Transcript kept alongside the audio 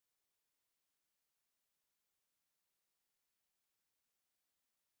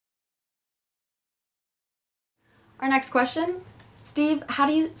Our next question. Steve, how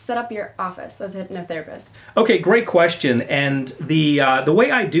do you set up your office as a hypnotherapist? Okay, great question. And the way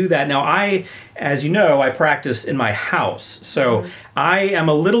I do that now, as you know, I practice in my house. So I am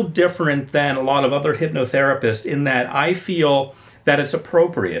a little different than a lot of other hypnotherapists in that I feel that it's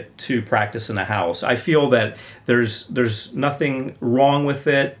appropriate to practice in the house. I feel that there's nothing wrong with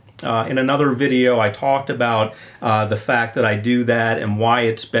it. In another video, I talked about the fact that I do that and why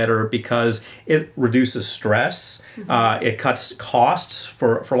it's better because it reduces stress. It cuts costs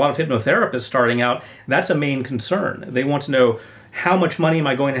for a lot of hypnotherapists starting out. That's a main concern. They want to know, how much money am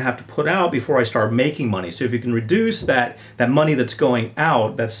I going to have to put out before I start making money? So if you can reduce that money that's going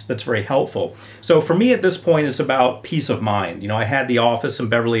out, that's very helpful. So for me at this point, it's about peace of mind. You know, I had the office in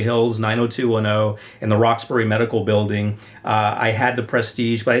Beverly Hills, 90210, in the Roxbury Medical Building. I had the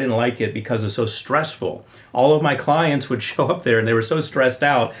prestige, but I didn't like it because it's so stressful. All of my clients would show up there and they were so stressed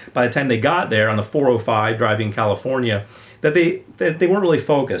out by the time they got there on the 405 driving California that they weren't really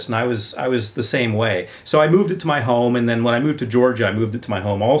focused, and I was the same way. So I moved it to my home, and then when I moved to Georgia, I moved it to my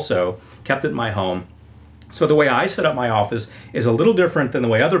home also, kept it in my home. So the way I set up my office is a little different than the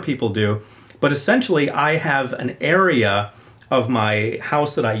way other people do, but essentially I have an area of my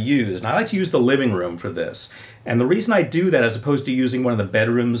house that I use, and I like to use the living room for this. And the reason I do that as opposed to using one of the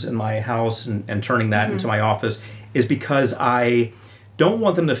bedrooms in my house and turning that into my office is because I don't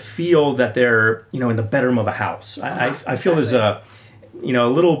want them to feel that they're, you know, in the bedroom of a house. I feel there's a, you know, a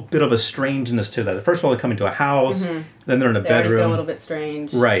little bit of a strangeness to that. First of all, they come into a house, then they're in a bedroom. Feel a little bit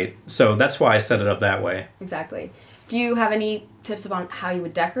strange. Right. So that's why I set it up that way. Exactly. Do you have any tips about how you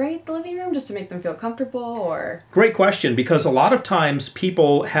would decorate the living room just to make them feel comfortable, or? Great question, because a lot of times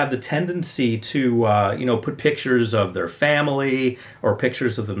people have the tendency to, you know, put pictures of their family or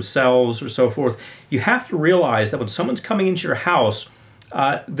pictures of themselves or so forth. You have to realize that when someone's coming into your house,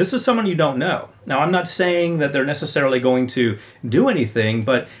 this is someone you don't know. Now, I'm not saying that they're necessarily going to do anything,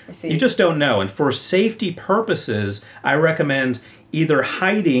 but you just don't know. And for safety purposes, I recommend either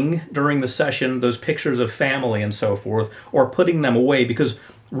hiding during the session those pictures of family and so forth, or putting them away, because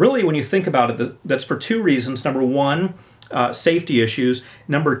really when you think about it, that's for two reasons. Number one, safety issues.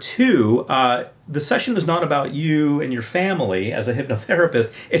 Number two, the session is not about you and your family as a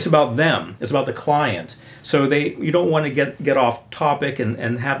hypnotherapist. It's about them. It's about the client. So you don't want to get off topic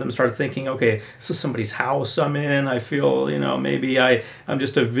and have them start thinking, okay, this is somebody's house I'm in. I feel, you know, maybe I'm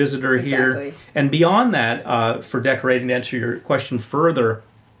just a visitor here. And beyond that, for decorating, to answer your question further,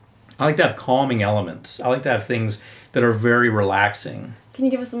 I like to have calming elements. I like to have things that are very relaxing. Can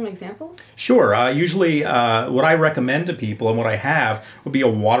you give us some examples? Sure. Usually what I recommend to people and what I have would be a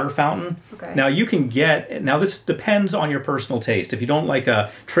water fountain. Okay. Now you can now this depends on your personal taste. If you don't like a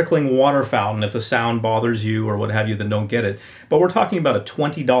trickling water fountain, if the sound bothers you or what have you, then don't get it. But we're talking about a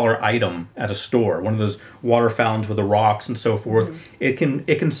 $20 item at a store, one of those water fountains with the rocks and so forth. It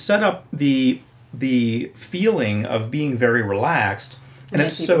can set up the feeling of being very relaxed. And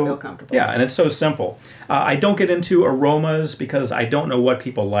it's so feel comfortable. Yeah, and it's so simple. I don't get into aromas because I don't know what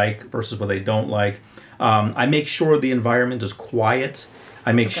people like versus what they don't like. I make sure the environment is quiet.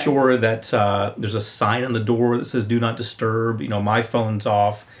 I make sure that there's a sign on the door that says "Do not disturb." You know, my phone's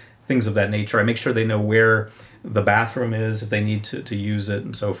off. Things of that nature. I make sure they know where the bathroom is if they need to use it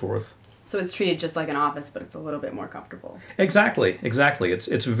and so forth. So it's treated just like an office, but it's a little bit more comfortable. Exactly, exactly.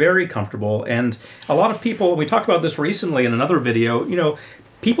 It's very comfortable, and a lot of people, we talked about this recently in another video, you know,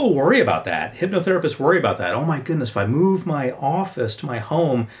 people worry about that. Hypnotherapists worry about that. Oh my goodness, if I move my office to my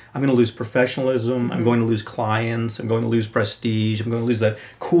home, I'm going to lose professionalism, I'm going to lose clients, I'm going to lose prestige, I'm going to lose that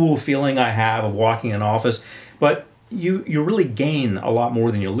cool feeling I have of walking in an office. But you really gain a lot more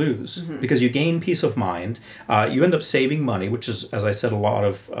than you lose, because you gain peace of mind. You end up saving money, which is, as I said, a lot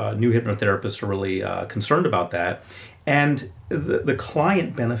of new hypnotherapists are really concerned about that. And the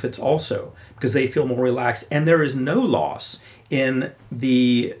client benefits also, because they feel more relaxed, and there is no loss in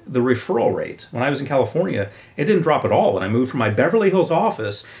the referral rate. When I was in California, it didn't drop at all. When I moved from my Beverly Hills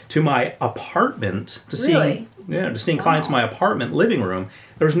office to my apartment to seeing clients in my apartment living room,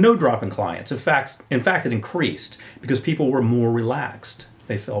 there was no drop in clients. In fact, it increased because people were more relaxed.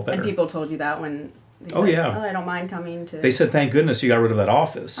 They felt better. And people told you that when they said, oh, I don't mind coming to... They said, thank goodness you got rid of that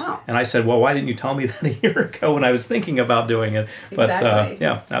office. Oh. And I said, well, why didn't you tell me that a year ago when I was thinking about doing it? But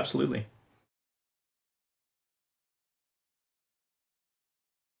yeah, absolutely.